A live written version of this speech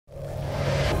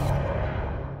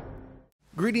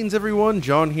Greetings everyone,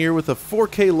 John here with a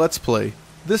 4K Let's Play.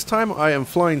 This time I am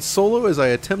flying solo as I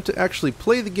attempt to actually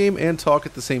play the game and talk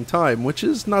at the same time, which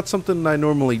is not something I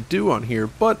normally do on here,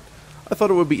 but I thought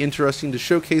it would be interesting to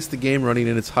showcase the game running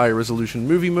in its high resolution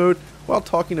movie mode while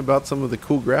talking about some of the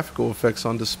cool graphical effects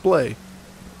on display.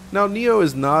 Now Nioh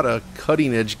is not a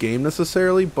cutting edge game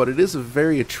necessarily, but it is a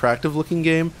very attractive looking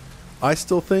game, I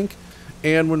still think,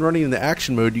 and when running in the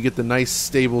action mode you get the nice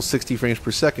stable 60 frames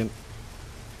per second.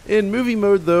 In movie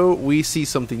mode though, we see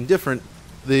something different.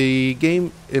 The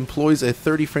game employs a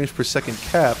 30 frames per second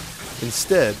cap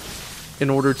instead in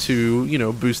order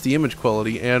to, boost the image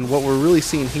quality, and what we're really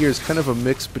seeing here is kind of a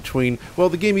mix between, well,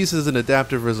 the game uses an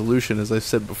adaptive resolution as I've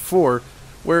said before,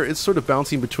 where it's sort of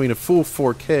bouncing between a full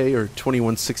 4K or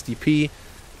 2160p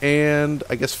and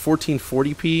I guess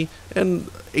 1440p and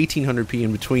 1800p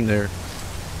in between there.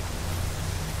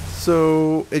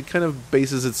 So it kind of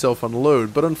bases itself on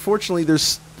load, but unfortunately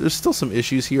there's still some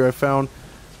issues here. I found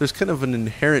there's kind of an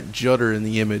inherent judder in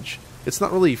the image. It's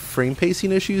not really frame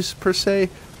pacing issues per se,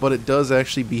 but it does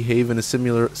actually behave in a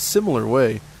similar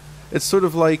way. It's sort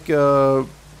of like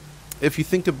if you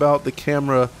think about the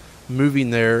camera moving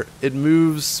there, it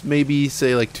moves maybe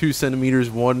say like 2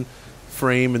 centimeters one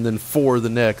frame and then 4 the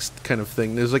next kind of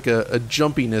thing. There's like a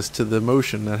jumpiness to the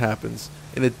motion that happens,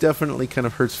 and it definitely kind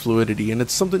of hurts fluidity, and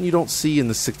it's something you don't see in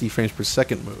the 60 frames per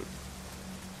second mode.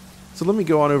 So let me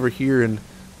go on over here and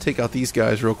take out these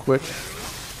guys real quick.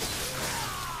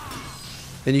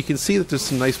 And you can see that there's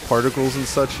some nice particles and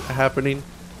such happening.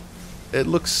 It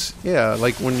looks, yeah,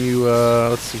 like when you,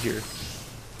 let's see here.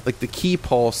 Like the key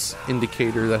pulse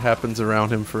indicator that happens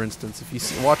around him, for instance. If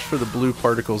you watch for the blue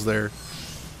particles there,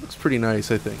 looks pretty nice,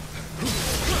 I think.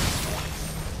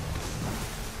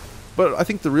 But I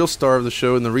think the real star of the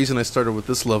show, and the reason I started with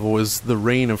this level, is the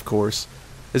rain, of course.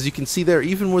 As you can see there,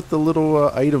 even with the little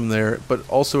item there, but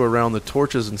also around the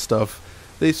torches and stuff,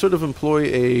 they sort of employ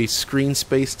a screen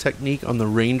space technique on the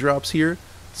raindrops here,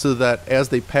 so that as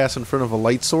they pass in front of a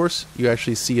light source, you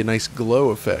actually see a nice glow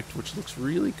effect, which looks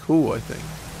really cool, I think.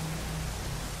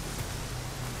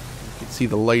 You can see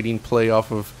the lighting play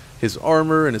off of his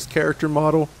armor and his character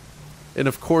model. And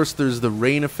of course, there's the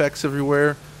rain effects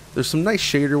everywhere. There's some nice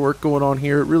shader work going on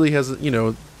here. It really has,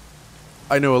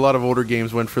 I know a lot of older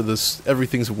games went for this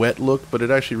everything's wet look, but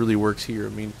it actually really works here. I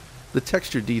mean, the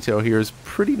texture detail here is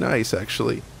pretty nice,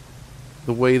 actually.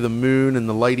 The way the moon and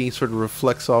the lighting sort of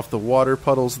reflects off the water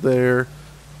puddles there.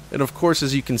 And of course,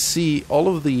 as you can see,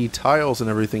 all of the tiles and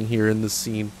everything here in this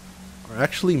scene are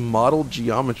actually modeled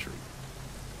geometry.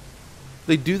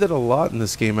 They do that a lot in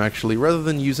this game, actually. Rather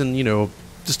than using,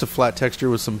 just a flat texture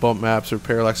with some bump maps or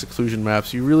parallax occlusion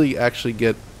maps, you really actually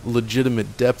get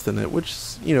legitimate depth in it, which,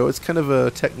 it's kind of a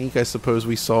technique I suppose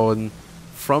we saw in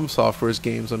From Software's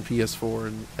games on PS4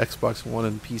 and Xbox One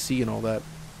and PC and all that.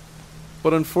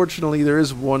 But unfortunately, there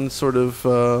is one sort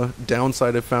of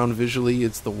downside I found visually.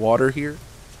 It's the water here.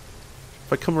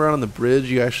 If I come around on the bridge,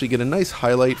 you actually get a nice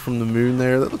highlight from the moon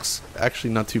there. That looks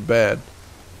actually not too bad.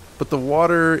 But the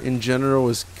water in general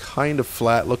is kind of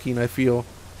flat looking, I feel.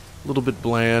 A little bit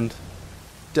bland.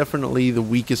 Definitely the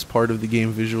weakest part of the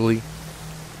game visually.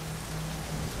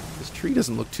 This tree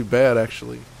doesn't look too bad,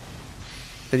 actually.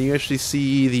 And you actually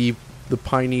see the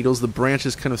pine needles, the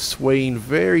branches kind of swaying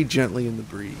very gently in the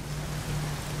breeze.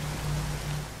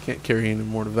 Can't carry any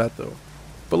more of that, though.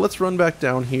 But let's run back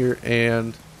down here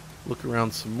and look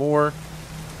around some more.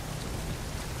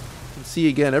 You can see,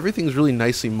 again, everything's really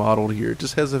nicely modeled here. It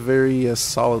just has a very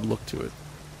solid look to it.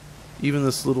 Even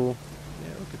this little...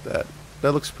 look at that.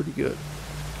 That looks pretty good.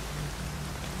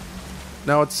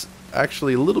 Now it's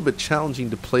actually a little bit challenging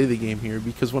to play the game here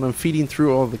because when I'm feeding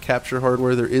through all of the capture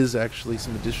hardware, there is actually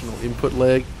some additional input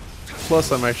lag.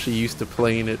 Plus, I'm actually used to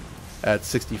playing it at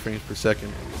 60 frames per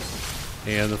second.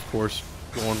 And of course,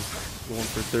 going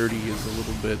for 30 is a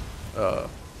little bit,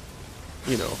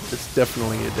 it's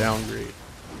definitely a downgrade.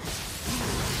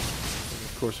 And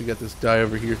of course, we got this guy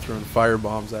over here throwing fire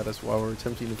bombs at us while we're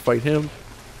attempting to fight him.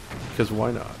 Because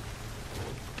why not?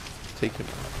 Take him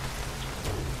out.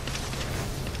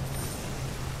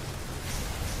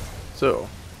 So,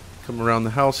 come around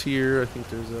the house here. I think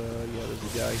there's a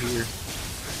guy here.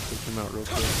 Take him out real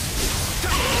quick.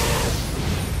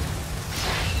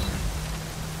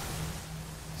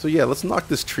 So yeah, let's knock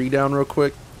this tree down real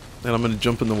quick. And I'm going to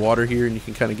jump in the water here and you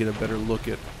can kind of get a better look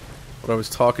at what I was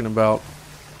talking about.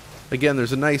 Again,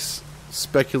 there's a nice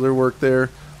specular work there.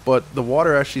 But the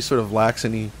water actually sort of lacks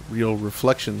any real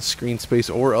reflection, screen space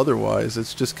or otherwise.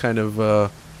 It's just kind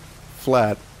of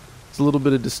flat. There's a little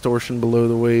bit of distortion below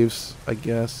the waves, I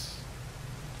guess.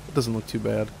 It doesn't look too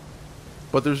bad.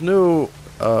 But there's no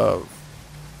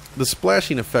The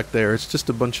splashing effect there, it's just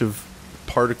a bunch of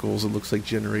particles, it looks like,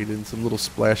 generated, and some little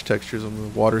splash textures on the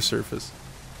water surface.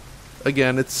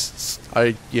 Again, it's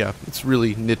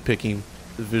really nitpicking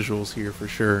the visuals here for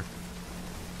sure.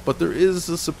 But there is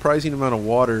a surprising amount of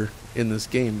water in this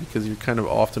game because you're kind of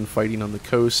often fighting on the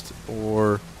coast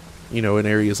or, you know, in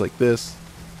areas like this.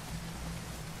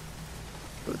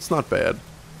 But it's not bad.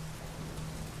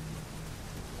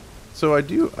 So I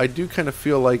do kind of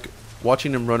feel like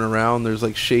watching him run around, there's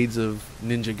like shades of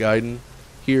Ninja Gaiden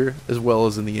here, as well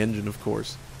as in the engine, of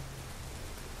course.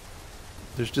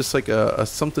 There's just like a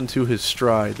something to his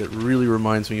stride that really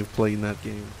reminds me of playing that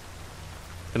game.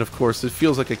 And of course, it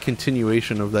feels like a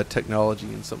continuation of that technology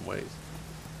in some ways.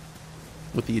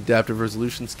 With the adaptive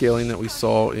resolution scaling that we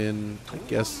saw in, I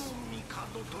guess,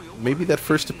 maybe that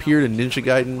first appeared in Ninja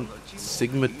Gaiden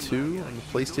Sigma 2 on the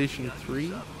PlayStation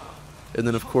 3. And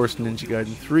then of course Ninja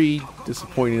Gaiden 3,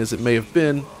 disappointing as it may have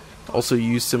been, also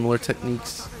used similar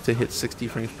techniques to hit 60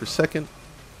 frames per second.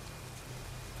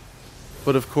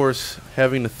 But of course,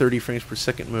 having a 30 frames per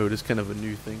second mode is kind of a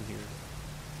new thing here.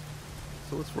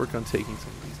 So let's work on taking some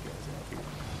of these guys out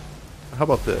here. How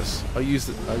about this? I'll use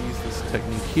this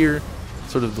technique here,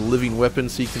 sort of the living weapon,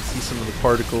 so you can see some of the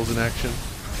particles in action.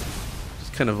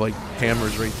 Just kind of like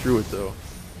hammers right through it though.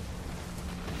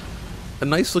 A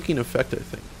nice looking effect, I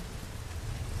think.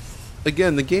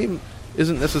 Again, the game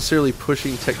isn't necessarily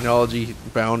pushing technology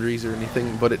boundaries or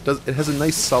anything, but it has a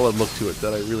nice solid look to it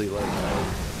that I really like.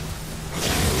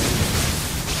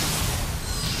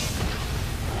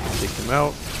 Take him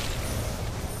out.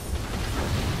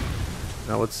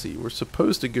 Now let's see, we're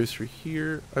supposed to go through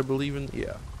here, I believe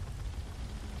yeah.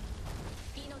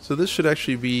 So this should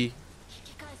actually be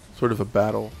sort of a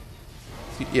battle.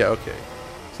 Yeah, okay.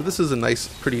 So this is a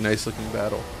pretty nice looking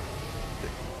battle.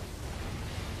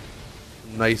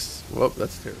 Nice. Whoa,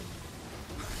 that's terrible.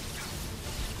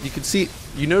 You can see,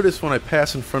 you notice when I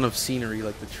pass in front of scenery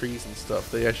like the trees and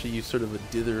stuff, they actually use sort of a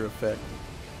dither effect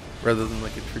rather than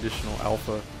like a traditional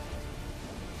alpha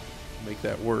to make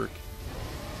that work.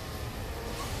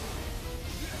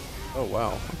 Oh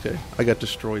wow, okay. I got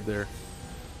destroyed there.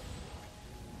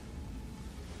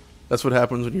 That's what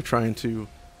happens when you're trying to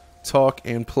talk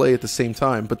and play at the same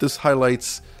time, but this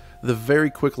highlights the very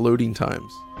quick loading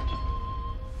times.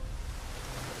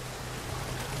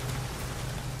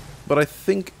 But I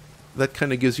think that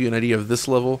kind of gives you an idea of this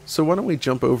level, so why don't we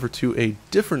jump over to a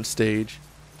different stage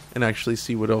and actually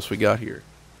see what else we got here.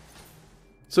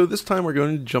 So this time we're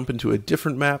going to jump into a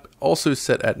different map, also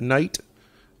set at night,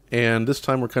 and this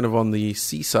time we're kind of on the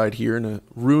seaside here in a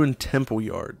ruined temple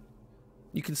yard.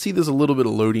 You can see there's a little bit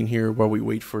of loading here while we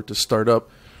wait for it to start up,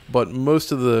 but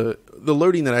most of the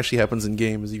loading that actually happens in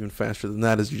game is even faster than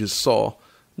that, as you just saw.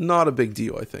 Not a big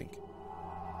deal, I think.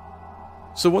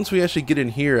 So once we actually get in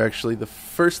here, actually, the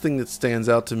first thing that stands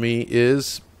out to me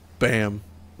is, bam,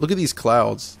 look at these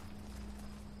clouds.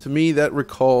 To me, that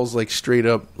recalls like straight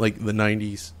up like the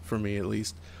 90s, for me at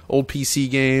least. Old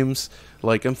PC games,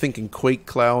 like I'm thinking Quake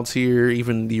clouds here,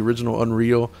 even the original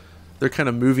Unreal. They're kind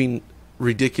of moving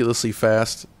ridiculously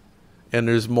fast, and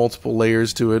there's multiple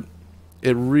layers to it.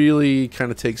 It really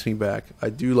kind of takes me back. I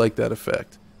do like that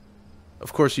effect.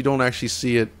 Of course, you don't actually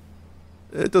see it.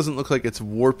 It doesn't look like it's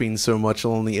warping so much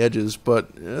along the edges,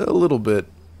 but a little bit.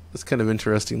 It's kind of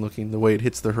interesting looking, the way it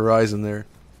hits the horizon there.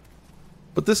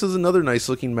 But this is another nice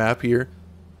looking map here,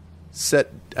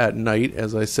 set at night,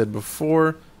 as I said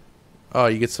before.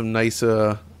 You get some nice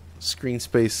screen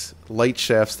space light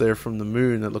shafts there from the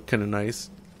moon that look kind of nice.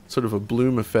 Sort of a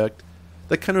bloom effect.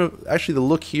 That kind of, actually the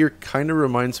look here kind of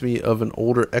reminds me of an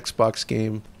older Xbox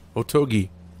game, Otogi,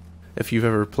 if you've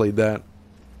ever played that.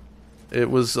 It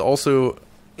was also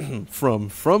from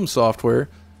Software,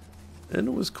 and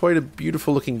it was quite a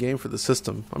beautiful looking game for the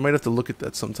system. I might have to look at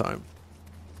that sometime.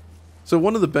 So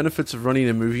one of the benefits of running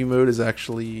in movie mode is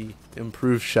actually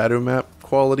improved shadow map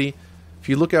quality. If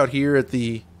you look out here at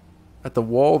the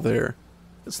wall there,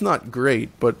 it's not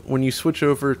great, but when you switch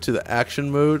over to the action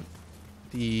mode,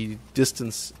 the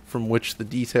distance from which the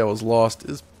detail is lost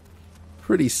is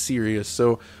pretty serious.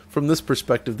 So from this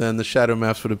perspective then, the shadow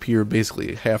maps would appear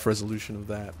basically half resolution of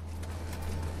that.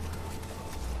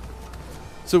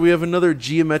 So we have another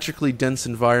geometrically dense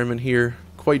environment here,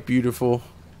 quite beautiful.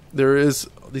 There is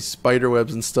these spider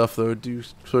webs and stuff though, do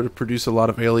sort of produce a lot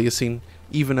of aliasing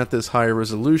even at this higher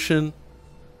resolution,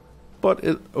 but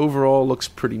it overall looks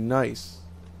pretty nice.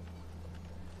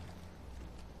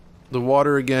 The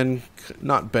water, again,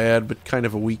 not bad, but kind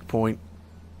of a weak point.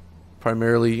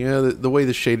 Primarily, you know, the way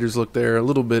the shaders look there, a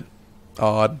little bit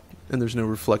odd, and there's no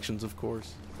reflections, of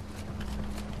course.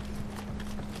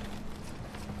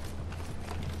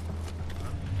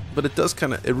 but it does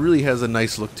kind of, it really has a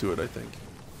nice look to it, I think.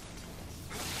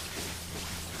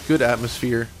 Good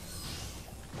atmosphere.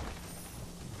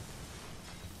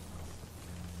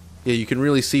 Yeah, you can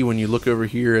really see when you look over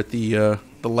here at the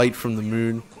light from the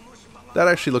moon. That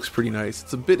actually looks pretty nice.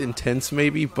 It's a bit intense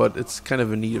maybe, but it's kind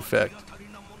of a neat effect.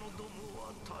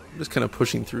 I'm just kind of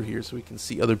pushing through here so we can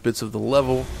see other bits of the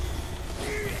level.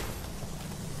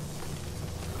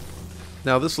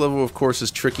 Now this level of course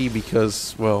is tricky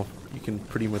because, well, you can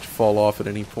pretty much fall off at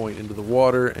any point into the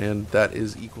water, and that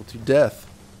is equal to death.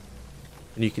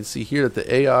 And you can see here that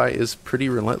the AI is pretty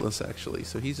relentless actually,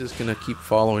 so he's just going to keep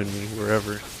following me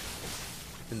wherever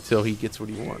until he gets what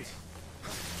he wants.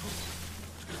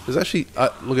 There's actually,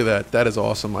 look at that, that is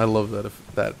awesome. I love that.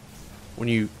 That when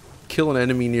you kill an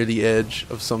enemy near the edge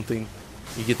of something,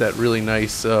 you get that really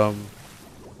nice,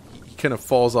 he kind of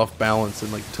falls off balance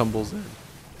and like tumbles in.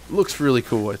 Looks really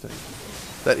cool, I think.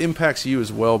 That impacts you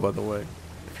as well, by the way.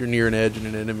 If you're near an edge and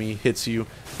an enemy hits you,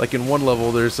 like in one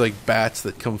level there's like bats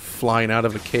that come flying out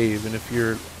of a cave, and if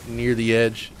you're near the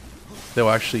edge, they'll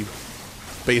actually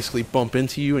basically bump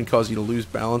into you and cause you to lose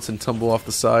balance and tumble off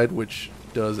the side, which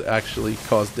does actually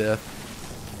cause death.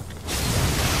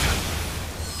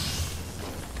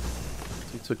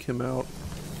 So we took him out.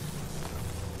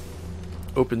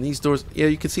 Open these doors. Yeah,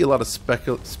 you can see a lot of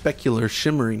specular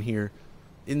shimmering here.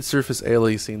 In-surface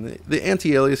aliasing. The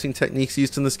anti-aliasing techniques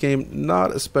used in this game,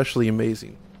 not especially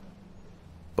amazing.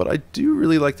 But I do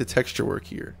really like the texture work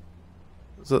here.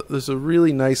 There's a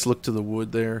really nice look to the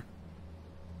wood there.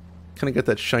 Kind of got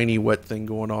that shiny wet thing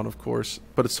going on, of course.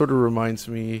 But it sort of reminds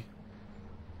me...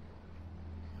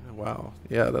 Wow.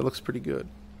 Yeah, that looks pretty good.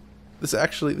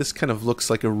 This kind of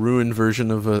looks like a ruined version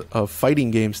of a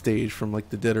fighting game stage from like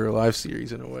the Dead or Alive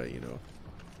series in a way, you know.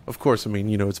 Of course, I mean,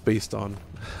 you know, it's based on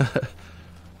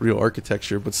real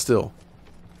architecture, but still.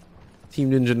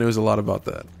 Team Ninja knows a lot about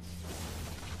that.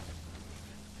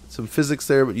 Some physics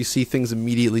there, but you see things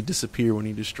immediately disappear when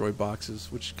you destroy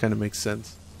boxes, which kind of makes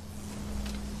sense.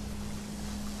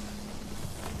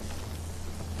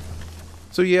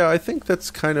 So yeah, I think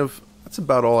that's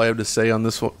about all I have to say on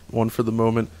this one for the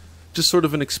moment. Just sort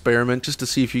of an experiment, just to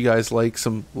see if you guys like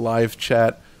some live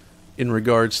chat in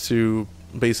regards to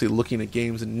basically looking at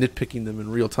games and nitpicking them in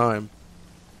real time.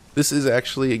 This is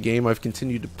actually a game I've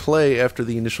continued to play after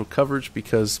the initial coverage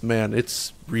because, man,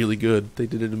 it's really good. They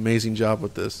did an amazing job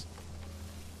with this.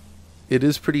 It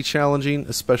is pretty challenging,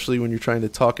 especially when you're trying to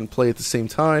talk and play at the same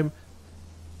time.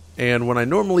 And when I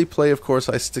normally play, of course,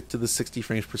 I stick to the 60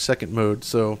 frames per second mode,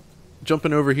 so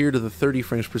jumping over here to the 30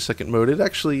 frames per second mode, it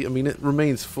actually, I mean, it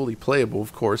remains fully playable,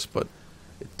 of course, but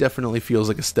it definitely feels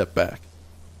like a step back.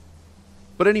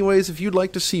 But anyways, if you'd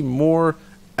like to see more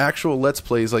actual Let's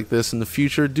Plays like this in the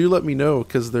future, do let me know,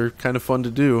 because they're kind of fun to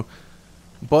do.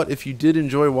 But if you did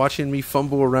enjoy watching me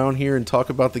fumble around here and talk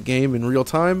about the game in real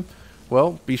time,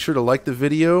 well, be sure to like the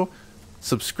video,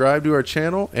 subscribe to our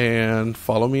channel, and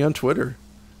follow me on Twitter.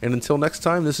 And until next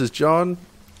time, this is John,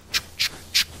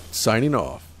 signing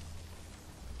off.